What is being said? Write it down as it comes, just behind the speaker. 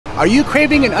Are you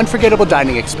craving an unforgettable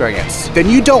dining experience? Then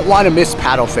you don't want to miss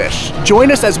Paddlefish.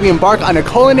 Join us as we embark on a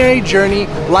culinary journey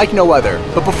like no other.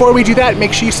 But before we do that,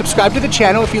 make sure you subscribe to the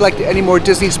channel if you like any more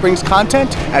Disney Springs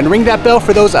content, and ring that bell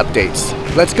for those updates.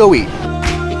 Let's go eat.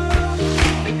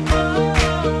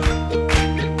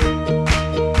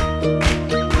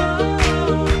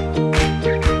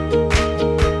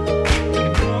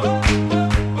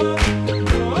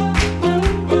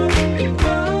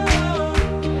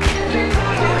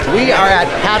 We are at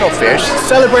Paddlefish,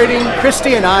 celebrating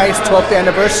Christy and I's 12th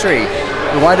anniversary.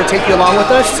 We wanted to take you along with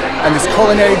us on this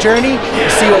culinary journey to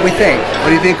see what we think. What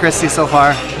do you think, Christy, so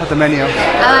far about the menu?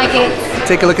 I like it.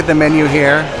 Take a look at the menu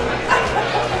here.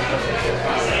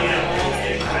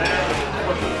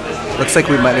 Looks like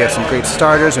we might have some great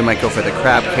starters. We might go for the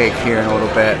crab cake here in a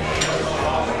little bit.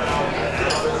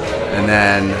 And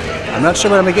then, I'm not sure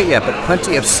what I'm gonna get yet, but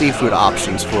plenty of seafood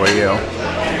options for you.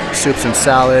 Soups and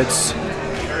salads.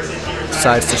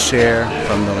 Sides to share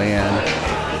from the land.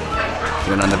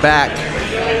 And then on the back,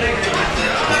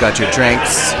 you've got your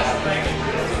drinks.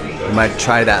 You might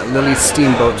try that Lily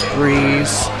Steamboat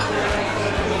Breeze.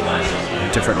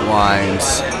 Different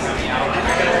wines.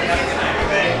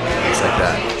 Things like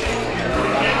that.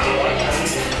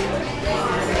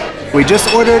 We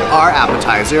just ordered our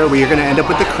appetizer. We are going to end up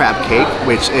with the crab cake,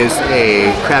 which is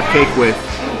a crab cake with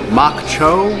mock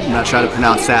cho. I'm not sure how to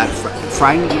pronounce that.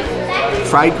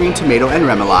 Fried green tomato and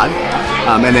remoulade.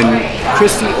 And then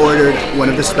Christy ordered one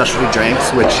of the specialty drinks,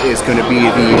 which is going to be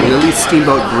the Lily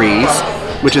Steamboat Breeze,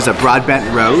 which is a broadbent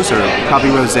rose, or probably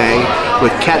rosé,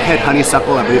 with cathead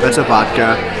honeysuckle, I believe that's a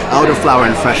vodka, elderflower,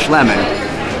 and fresh lemon.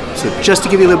 So just to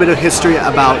give you a little bit of history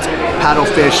about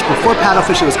Paddlefish, before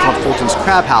Paddlefish it was called Fulton's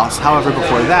Crab House. However,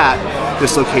 before that,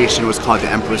 this location was called the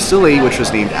Empress Lily, which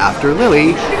was named after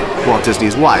Lily, Walt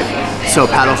Disney's wife. So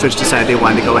Paddlefish decided they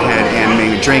wanted to go ahead and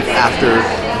name a drink after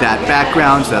that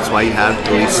background, so that's why you have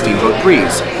Lily Steamboat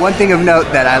Breeze. One thing of note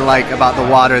that I like about the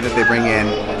water that they bring in,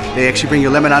 they actually bring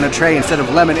your lemon on a tray instead of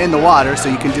lemon in the water, so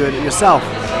you can do it yourself.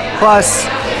 Plus,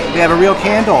 they have a real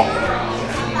candle.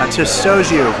 That just shows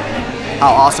you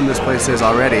how awesome this place is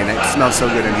already, and it smells so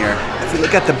good in here. If you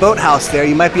look at the boathouse there,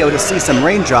 you might be able to see some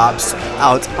raindrops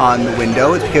out on the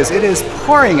window because it is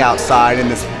pouring outside in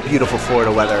this beautiful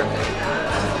Florida weather.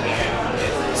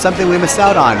 Something we missed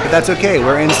out on, but that's okay.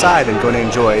 We're inside and going to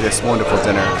enjoy this wonderful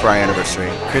dinner for our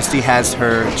anniversary. Christy has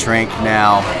her drink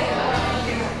now.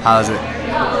 How is it?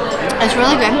 It's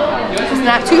really good. It's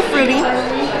not too fruity,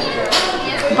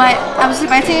 but I was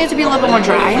expecting it to be a little bit more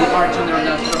dry.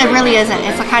 It really isn't.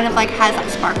 It's kind of like has that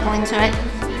sparkling to it,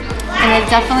 and it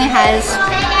definitely has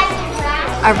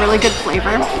a really good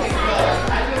flavor.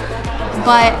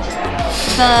 But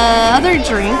the other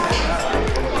drink,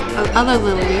 other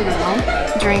Lily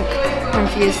drink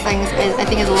infused things, I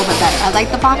think is a little bit better. I like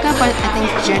the vodka, but I think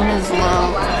gin is a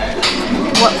little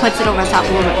what puts it over the top a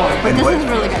little bit more. But this is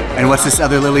really good. And what's this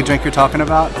other Lily drink you're talking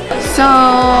about? So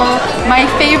my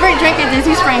favorite drink at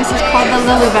Disney Springs is called the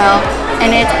Lilybell, and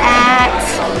it's at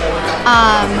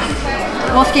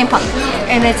Wolfgang Puck,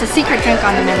 and it's a secret drink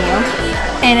on the menu,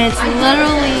 and it's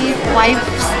literally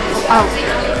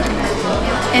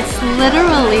it's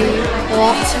literally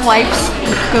Walt's wife's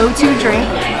go-to drink,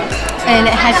 and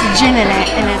it has gin in it,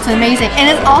 and it's amazing,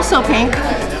 and it's also pink,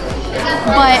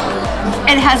 but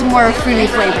it has more fruity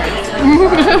flavor.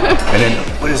 And then,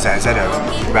 what is that? Is that a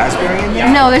raspberry in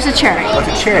there? No, there's a cherry. Oh, it's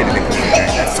a cherry that they put in the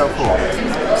drink. That's so cool.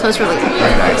 So it's really good.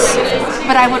 Very nice.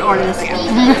 But I would order this again.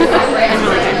 It's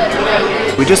really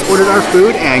good. We just ordered our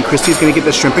food, and Christy's gonna get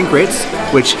the shrimp and grits,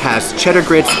 which has cheddar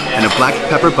grits and a black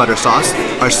pepper butter sauce.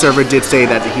 Our server did say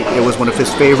that it was one of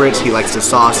his favorites. He likes the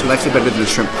sauce. He likes it better than the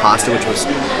shrimp pasta, which was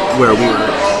where we were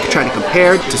trying to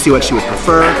compare to see what she would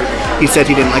prefer. He said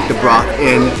he didn't like the broth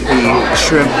in the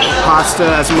shrimp pasta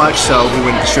as much, so we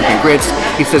went with shrimp and grits.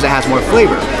 He says it has more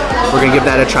flavor. We're gonna give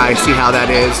that a try, see how that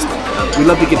is. We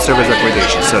love to get servers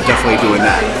recommendations, so definitely doing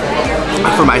that.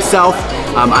 For myself,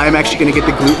 I am actually going to get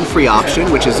the gluten-free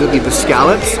option, which is the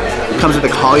scallops. It comes with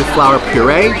a cauliflower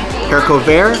puree, haricot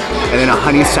vert, and then a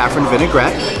honey saffron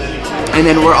vinaigrette. And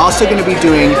then we're also going to be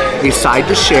doing a side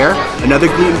to share, another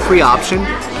gluten-free option.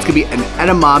 It's going to be an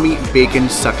edamame bacon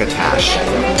succotash.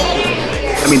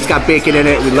 I mean, it's got bacon in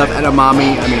it. We love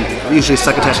edamame. I mean, usually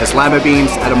succotash has lima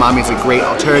beans. Edamame is a great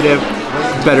alternative,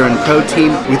 better in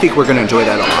protein. We think we're going to enjoy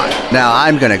that a lot. Now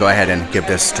I'm going to go ahead and give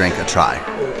this drink a try.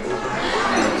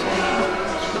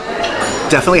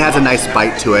 Definitely has a nice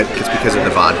bite to it. It's because of the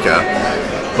vodka,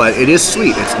 but it is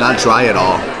sweet. It's not dry at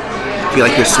all. If you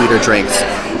like your sweeter drinks,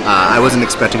 I wasn't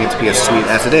expecting it to be as sweet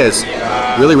as it is.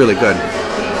 Really, really good.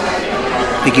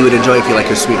 I think you would enjoy it if you like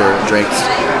your sweeter drinks.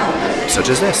 such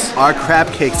as this. Our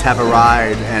crab cakes have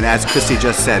arrived, and as Christy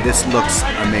just said, this looks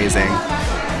amazing.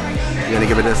 You gonna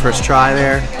give it a first try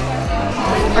there?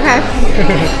 Okay.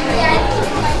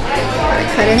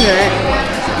 Cut into it.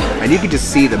 And you can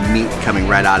just see the meat coming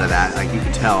right out of that. Like, you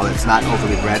can tell it's not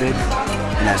overly breaded,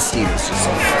 and that steam is just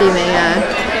steaming. Yeah.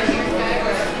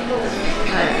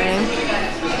 Alright, ready?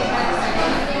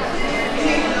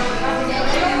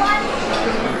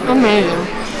 Amazing.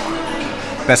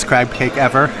 Best crab cake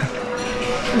ever?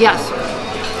 Yes.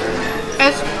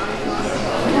 It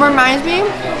reminds me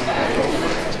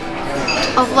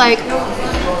of, like,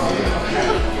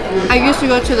 I used to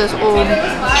go to this old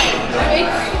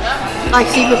like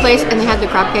seafood place and they had the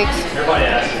crab cakes.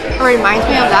 It reminds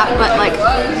me of that, but like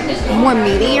more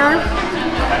meatier.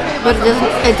 But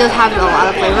it does have a lot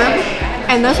of flavor.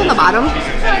 And this on the bottom,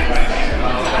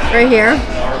 right here,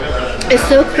 is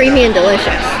so creamy and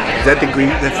delicious. Is that the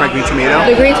fried green tomato?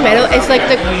 The green tomato, it's like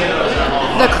the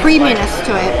creaminess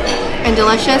to it and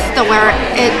delicious to where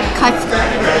it cuts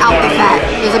out the fat.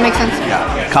 Does it make sense?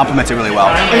 Yeah, complements it really well.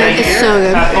 And it's so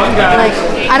good. Like,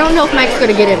 I don't know if Mike's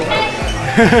gonna get any.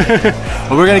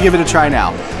 Well, we're gonna give it a try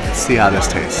now. Let's see how this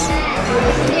tastes.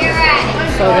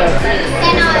 So good.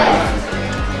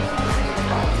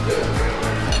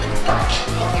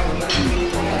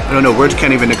 I don't know, words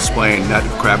can't even explain that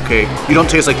crab cake. You don't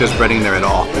taste like there's breading there at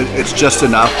all. It's just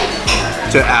enough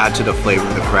to add to the flavor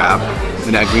of the crab.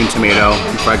 And that green tomato,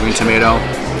 fried green tomato,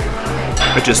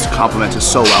 it just complements it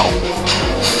so well.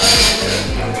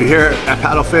 If you're here at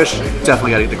Paddlefish,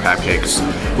 definitely gotta eat the crab cakes.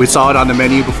 We saw it on the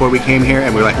menu before we came here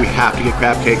and we were like, we have to get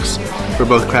crab cakes. We're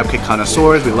both crab cake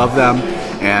connoisseurs, we love them.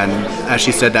 And as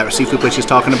she said, that seafood place she's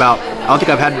talking about, I don't think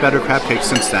I've had better crab cakes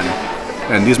since then.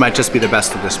 And these might just be the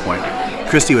best at this point.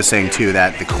 Christy was saying too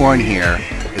that the corn here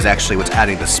is actually what's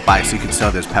adding the spice. You can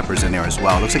tell there's peppers in there as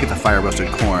well. It looks like it's a fire roasted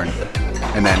corn.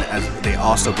 And then they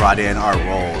also brought in our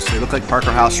rolls. They look like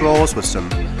Parker House rolls with some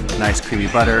nice creamy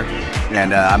butter.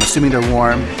 And I'm assuming they're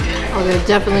warm. Oh, they're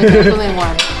definitely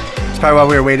warm. That's probably why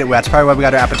we were waiting. That's probably why we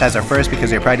got our appetizer first, because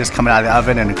they're probably just coming out of the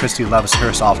oven. And Christy loves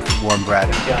her soft warm bread.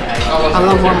 I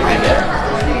love warm bread.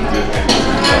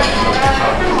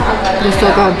 They're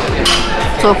so good.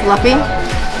 So fluffy.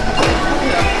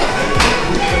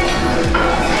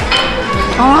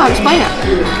 I don't know how to explain it.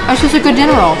 It's just a good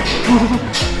dinner roll.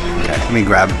 Okay, let me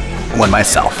grab one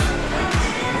myself.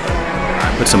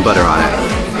 Put some butter on it.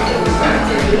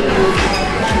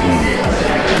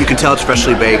 You can tell it's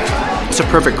freshly baked. It's a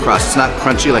perfect crust. It's not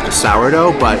crunchy like a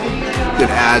sourdough, but it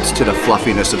adds to the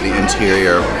fluffiness of the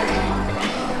interior.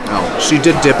 Oh, she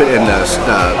did dip it in the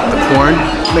corn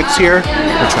mix here.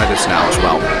 We'll try this now as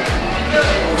well.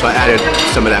 So I added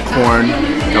some of that corn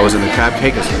that was in the crab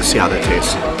cake. Let's see how that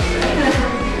tastes.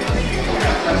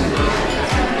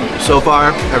 So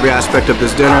far, every aspect of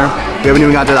this dinner, we haven't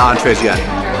even got to the entrees yet.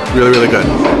 Really, really good.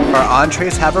 Our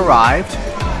entrees have arrived.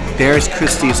 There's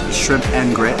Christy's shrimp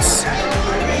and grits.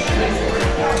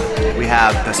 We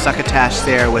have the succotash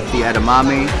there with the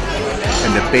edamame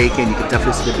and the bacon. You can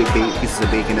definitely see the big pieces of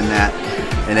bacon in that.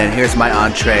 And then here's my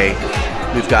entree.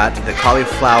 We've got the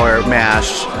cauliflower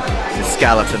mash, the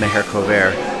scallops, and the haricot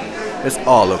vert. This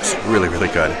all looks really, really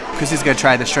good. Christy's gonna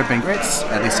try the shrimp and grits,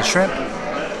 at least the shrimp,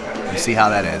 and see how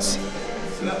that is.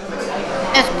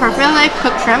 It's perfectly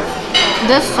cooked shrimp.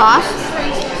 This sauce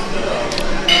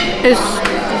is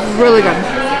really good,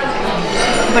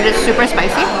 but it's super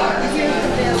spicy.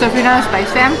 So if you're not a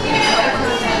spice fan,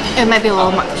 it might be a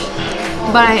little much.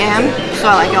 But I am, so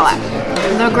I like it a lot.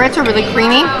 The grits are really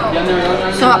creamy,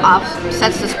 so it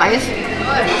offsets the spice.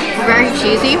 Very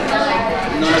cheesy,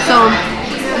 so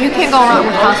you can't go wrong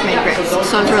with house-made grits.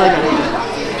 So it's really good.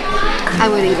 I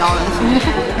would eat all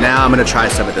this. Now I'm gonna try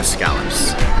some of the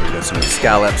scallops. We get some of the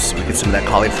scallops. We get some of that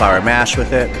cauliflower mash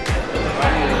with it.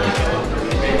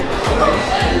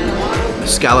 The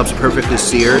scallops perfectly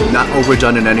seared, not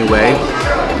overdone in any way.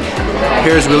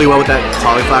 Pairs really well with that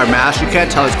cauliflower mash. You can't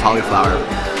tell it's cauliflower.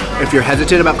 If you're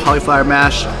hesitant about cauliflower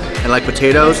mash and like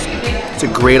potatoes, it's a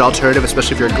great alternative,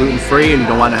 especially if you're gluten-free and you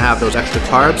don't want to have those extra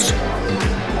carbs.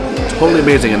 It's totally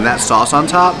amazing. And that sauce on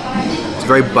top, it's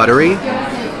very buttery.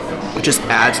 It just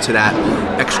adds to that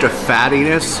extra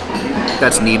fattiness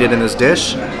that's needed in this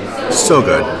dish. So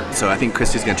good. So I think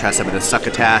Christy's gonna try some of the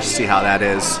succotash, see how that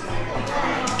is.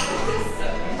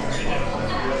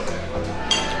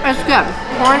 It's good.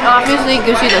 Corn obviously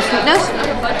gives you the sweetness.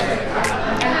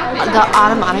 The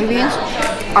edamame beans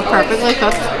are perfectly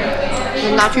cooked.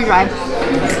 They're not too dry.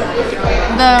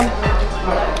 The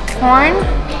corn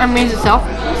and beans itself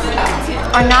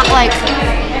are not like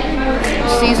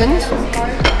seasoned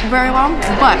very well,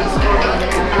 but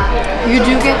you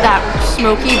do get that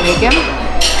smoky bacon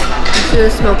to the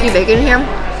smoky bacon here.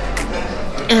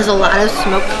 It has a lot of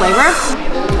smoked flavor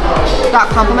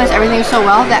that complements everything so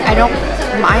well that I don't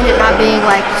mind it not being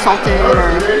like salted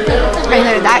or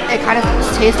anything like that. It kind of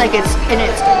tastes like it's in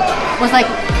it was like,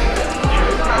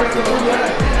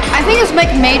 I think it's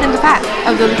like made in the fat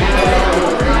of the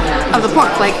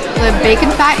pork. Like the bacon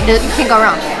fat, you can't go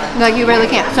wrong. Like you really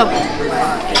can't. So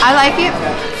I like it.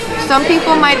 Some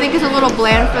people might think it's a little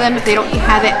bland for them if they don't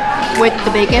have it with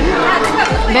the bacon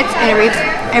bits in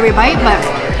every bite, but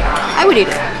I would eat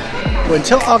it. Well,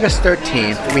 until August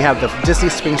 13th, we have the Disney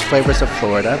Springs Flavors of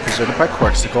Florida, presented by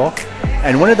Corksicle.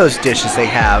 And one of those dishes they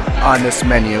have on this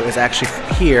menu is actually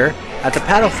here at the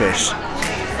Paddlefish.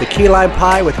 The key lime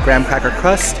pie with graham cracker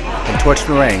crust and torched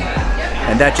meringue.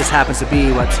 And that just happens to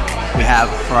be what we have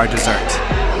for our dessert.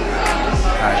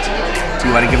 All right, do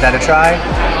you want to give that a try?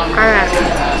 All right.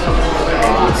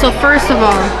 So first of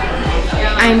all,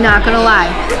 I'm not gonna lie.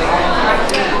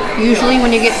 Usually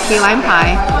when you get key lime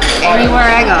pie, anywhere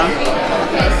I go,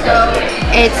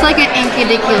 it's like an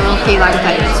inky-dinky little key lime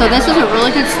pie. So this is a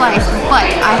really good slice, but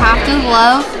I have to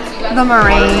love the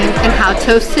meringue and how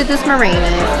toasted this meringue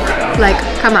is. Like,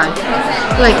 come on.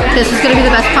 Like, this is gonna be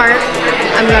the best part,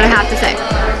 I'm gonna have to say.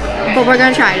 But we're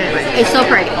gonna try it anyway. It's so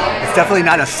pretty. It's definitely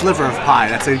not a sliver of pie.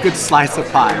 That's a good slice of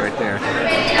pie right there.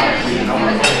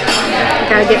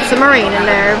 Gotta get some meringue in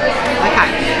there. Okay.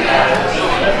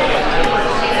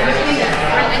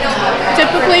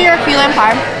 Typically your key lime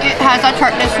pie, it has that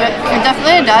tartness to it. It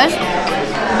definitely does,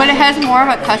 but it has more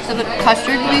of a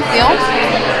custardy feel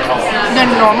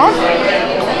than normal.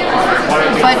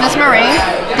 But this meringue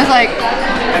is like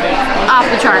off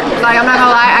the chart. Like, I'm not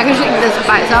gonna lie, I can just eat this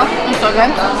by itself. It's so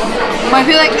good. But I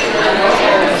feel like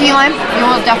key lime, you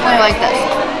will definitely like this.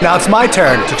 Now it's my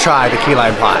turn to try the key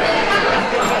lime pie.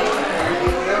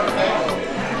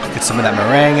 Get some of that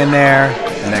meringue in there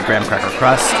and that graham cracker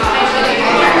crust.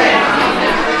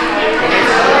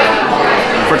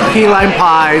 For key lime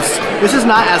pies, this is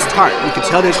not as tart. You can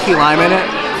tell there's key lime in it,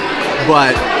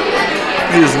 but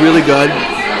it is really good.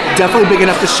 Definitely big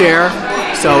enough to share.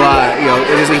 So, you know,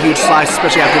 it is a huge slice,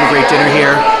 especially after the great dinner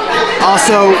here.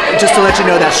 Also, just to let you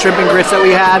know, that shrimp and grits that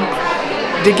we had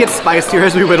did get spicier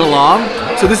as we went along.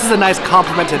 So this is a nice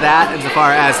compliment to that as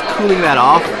far as cooling that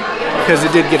off, because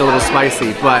it did get a little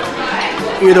spicy. But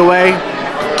either way,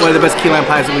 one of the best key lime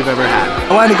pies that we've ever had.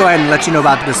 I wanted to go ahead and let you know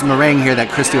about this meringue here that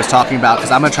Christy was talking about, because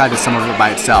I'm gonna try some of it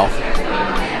by itself.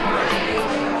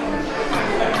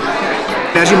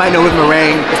 As you might know with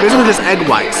meringue, it's basically just egg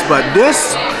whites, but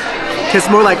this tastes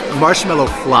more like marshmallow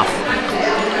fluff.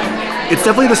 It's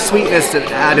definitely the sweetness that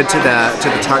added to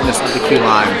the tartness of the key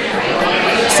lime.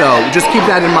 So just keep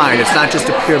that in mind. It's not just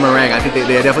a pure meringue. I think they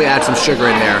definitely add some sugar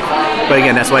in there. But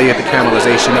again, that's why you get the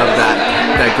caramelization of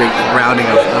that great browning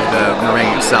of the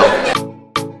meringue itself.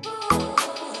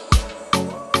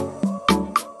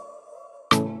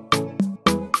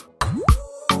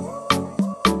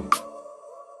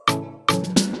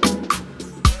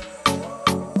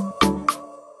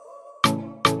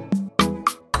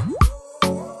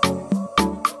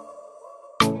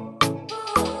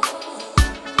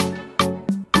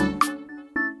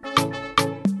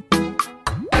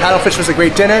 Paddlefish was a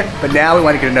great dinner, but now we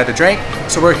want to get another drink,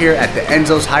 so we're here at the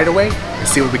Enzo's Hideaway to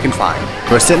see what we can find.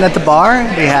 We're sitting at the bar.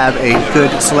 They have a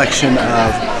good selection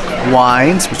of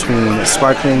wines between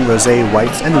sparkling, rosé,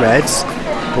 whites, and reds,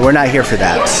 but we're not here for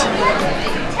that.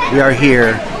 We are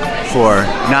here for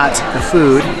not the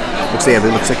food, which they have.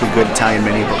 It looks like a good Italian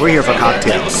menu, but we're here for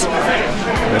cocktails.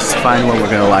 Let's find one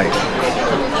we're gonna like.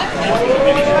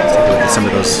 Let's take a look at some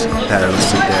of those that are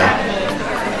listed there.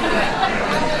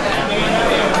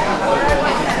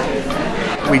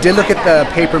 We did look at the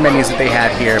paper menus that they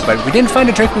had here, but we didn't find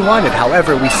a drink we wanted.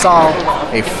 However, we saw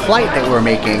a flight that we're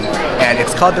making, and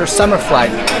it's called their summer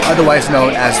flight, otherwise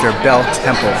known as their Bel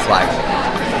Tempo flight.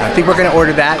 I think we're going to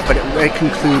order that, but it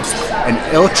concludes an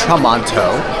Il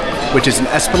Tramonto, which is an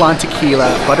Espolòn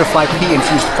tequila, butterfly pea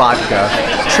infused vodka,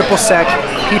 triple sec,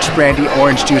 peach brandy,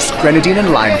 orange juice, grenadine,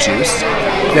 and lime juice.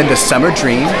 Then the Summer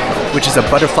Dream, which is a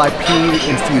butterfly pea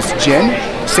infused gin,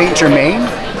 Saint Germain,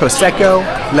 Prosecco,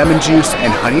 lemon juice,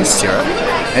 and honey syrup.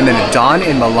 And then a Dawn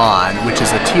in Milan, which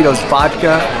is a Tito's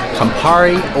vodka,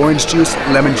 Campari, orange juice,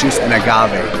 lemon juice, and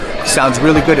agave. Sounds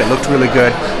really good. It looked really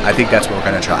good. I think that's what we're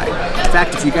gonna try. In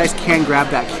fact, if you guys can grab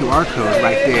that QR code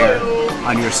right there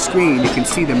on your screen, you can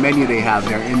see the menu they have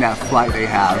there in that flight they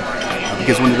have.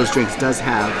 Because one of those drinks does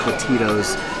have the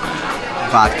Tito's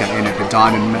vodka in it, the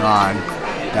Dawn in Milan.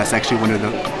 That's actually one of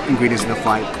the ingredients of the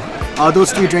flight.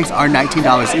 Those three drinks are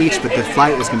 $19 each, but the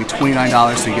flight is going to be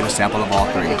 $29, so you get a sample of all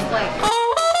three.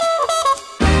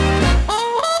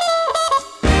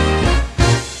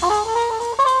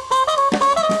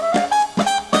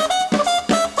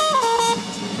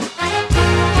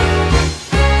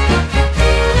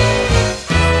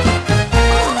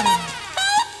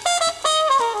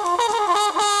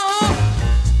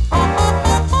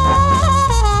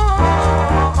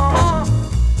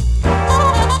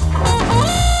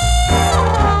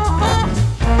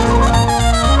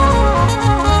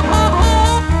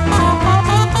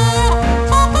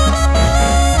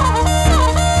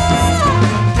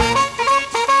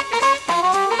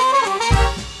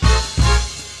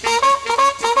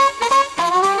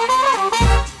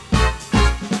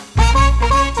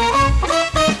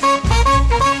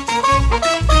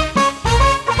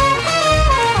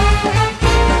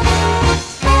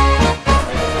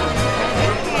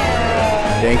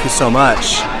 Thank you so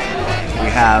much.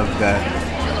 We have the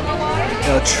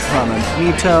Il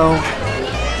Tramontino,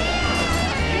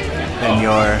 then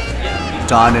your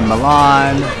Dawn in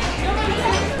Milan,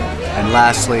 and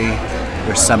lastly,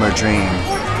 your Summer Dream.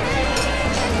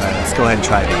 Alright, let's go ahead and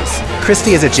try these.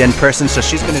 Christy is a gin person, so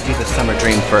she's going to do the Summer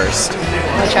Dream first.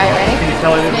 Wanna try it, ready? Can you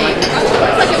tell it? It's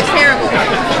like it's terrible.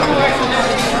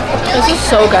 This is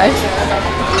so good.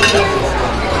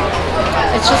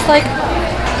 It's just like,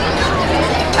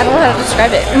 I don't know how to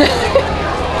describe it.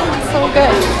 It's so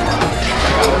good.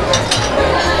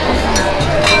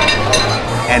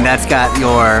 And that's got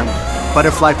your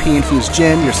butterfly pea infused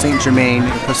gin, your Saint Germain,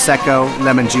 your Prosecco,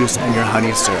 lemon juice, and your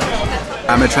honey syrup.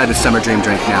 I'm gonna try the Summer Dream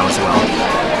drink now as well.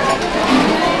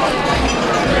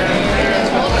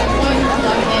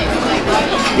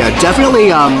 Yeah, definitely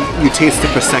you taste the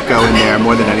Prosecco in there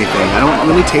more than anything. I don't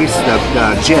really taste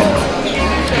the gin,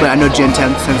 but I know gin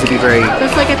tends to be very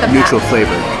neutral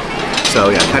flavored. So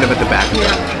yeah, kind of at the back.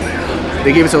 Yeah.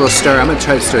 They gave us a little stir. I'm gonna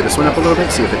try to stir this one up a little bit,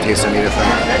 see if it tastes any different.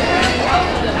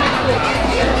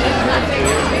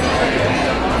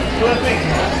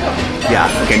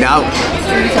 Yeah, okay, now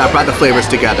I brought the flavors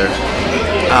together.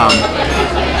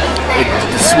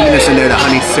 The sweetness in there, the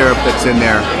honey syrup that's in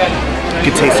there, you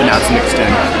can taste it now, it's mixed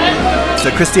in.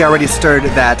 So Christy already stirred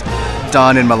that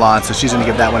Dawn in Milan, so she's gonna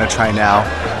give that one a try now.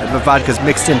 The vodka's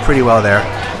mixed in pretty well there.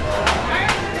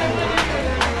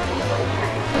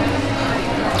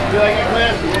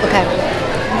 Okay.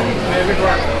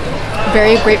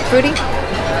 Very grapefruity.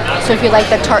 So if you like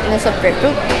the tartness of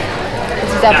grapefruit,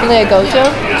 this is definitely a go-to.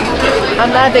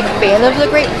 I'm not a big fan of the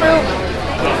grapefruit,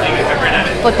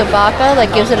 but the vodka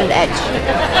like gives it an edge.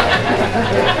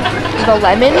 The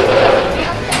lemon,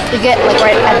 you get like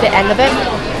right at the end of it.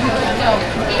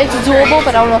 It's doable,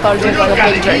 but I don't know if I would drink like a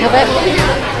big drink of it.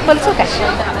 But it's okay.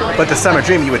 But the Summer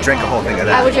Dream, you would drink a whole thing of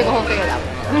that. I would drink a whole thing of that.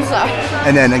 So.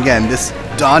 And then again, this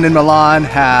Dawn in Milan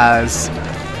has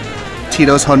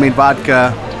Tito's homemade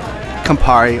vodka,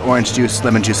 Campari, orange juice,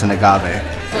 lemon juice, and agave.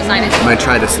 I'm gonna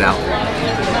try this now.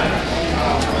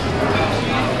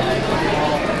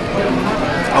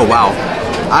 Oh wow,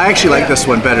 I actually like this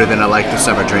one better than I like the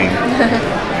Summer Dream.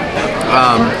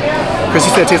 Chrissy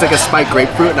said it tastes like a spiked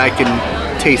grapefruit, and I can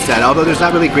taste that. Although there's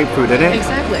not really grapefruit in it.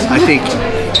 Exactly. I think,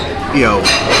 you know,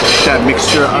 that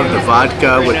mixture of the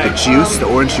vodka with the juice, the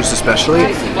orange juice especially,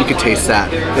 you can taste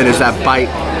that. Then there's that bite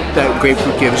that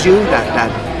grapefruit gives you, that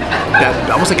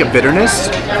almost like a bitterness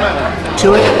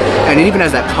to it, and it even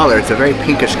has that color. It's a very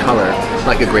pinkish color,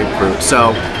 like a grapefruit.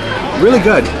 So, really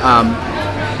good. A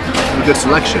good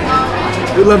selection.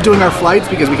 We love doing our flights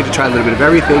because we get to try a little bit of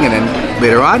everything, and then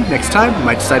later on, next time, we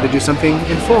might decide to do something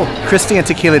in full. Christy and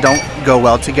tequila don't go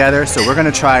well together, so we're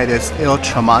gonna try this Il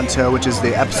Tramonto, which is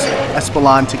the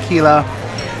Espolòn tequila,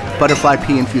 butterfly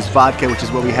pea infused vodka, which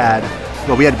is what we had.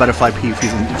 Well, we had butterfly pea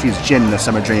infused gin in the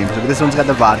Summer Dream, but this one's got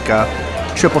the vodka,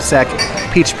 triple sec,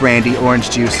 peach brandy, orange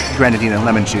juice, grenadine, and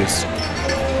lemon juice,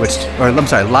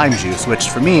 lime juice, which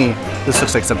for me, this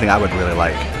looks like something I would really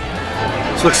like.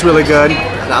 This looks really good.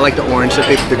 I like the orange that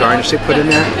the garnish they put in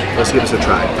there. Let's give this a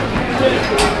try.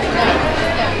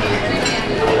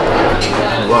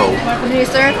 Whoa. Can you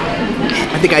stir?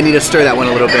 I think I need to stir that one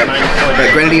a little bit.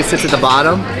 The grenadine sits at the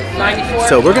bottom,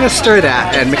 so we're gonna stir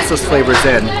that and mix those flavors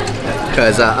in,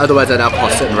 because otherwise that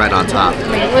alcohol's sitting right on top.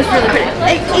 It was really pretty.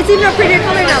 It's even a prettier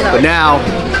color now, though. But now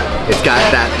it's got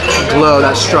that glow,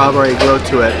 that strawberry glow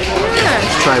to it. Yeah.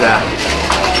 Let's try that.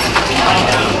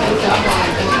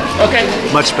 Okay.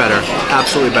 Much better,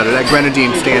 absolutely better. That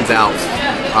grenadine stands out.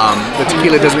 The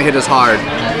tequila doesn't hit as hard.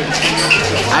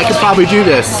 I could probably do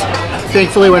this.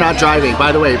 Thankfully, we're not driving.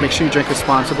 By the way, make sure you drink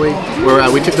responsibly.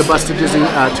 We took the bus to Disney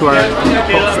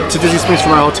to Disney Springs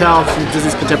from our hotel, from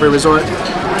Disney's Contemporary Resort.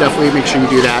 Definitely make sure you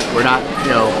do that. We're not,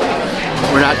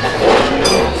 we're not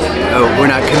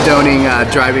condoning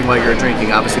driving while you're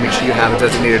drinking. Obviously, make sure you have a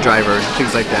designated driver,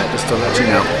 things like that, just to let you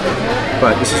know.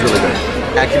 But this is really good.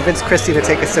 I convinced Christy to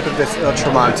take a sip of this Il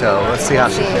Tramonto. Let's see how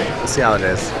it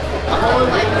is.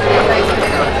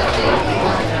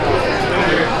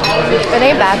 It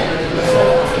ain't bad.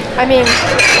 I mean,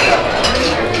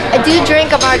 I do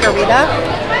drink a margarita,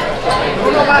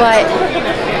 but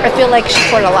I feel like she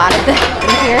poured a lot of it in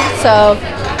here, so,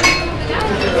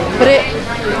 but it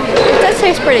does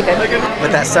taste pretty good.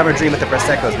 But that Summer Dream with the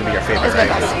Prosecco is going to be your favorite, it's right?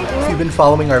 my best. If you've been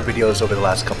following our videos over the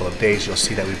last couple of days, you'll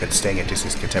see that we've been staying at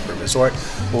Disney's Contemporary Resort.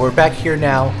 But we're back here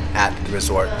now at the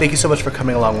resort. Thank you so much for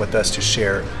coming along with us to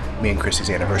share me and Christy's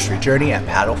anniversary journey at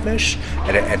Paddlefish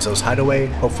and at Enzo's Hideaway.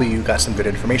 Hopefully you got some good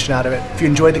information out of it. If you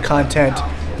enjoyed the content,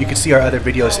 You can see our other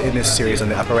videos in this series on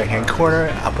the upper right hand corner.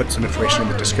 I'll put some information in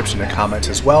the description and comments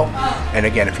as well. And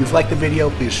again, if you've liked the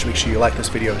video, please make sure you like this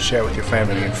video, share it with your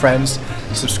family and friends.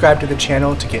 Subscribe to the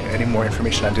channel to get any more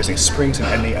information on Disney Springs and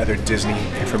any other Disney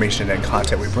information and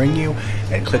content we bring you.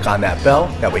 And click on that bell,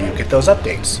 that way you get those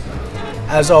updates.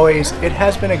 As always, it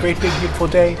has been a great, big, beautiful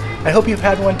day. I hope you've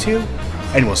had one too,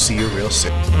 and we'll see you real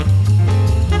soon.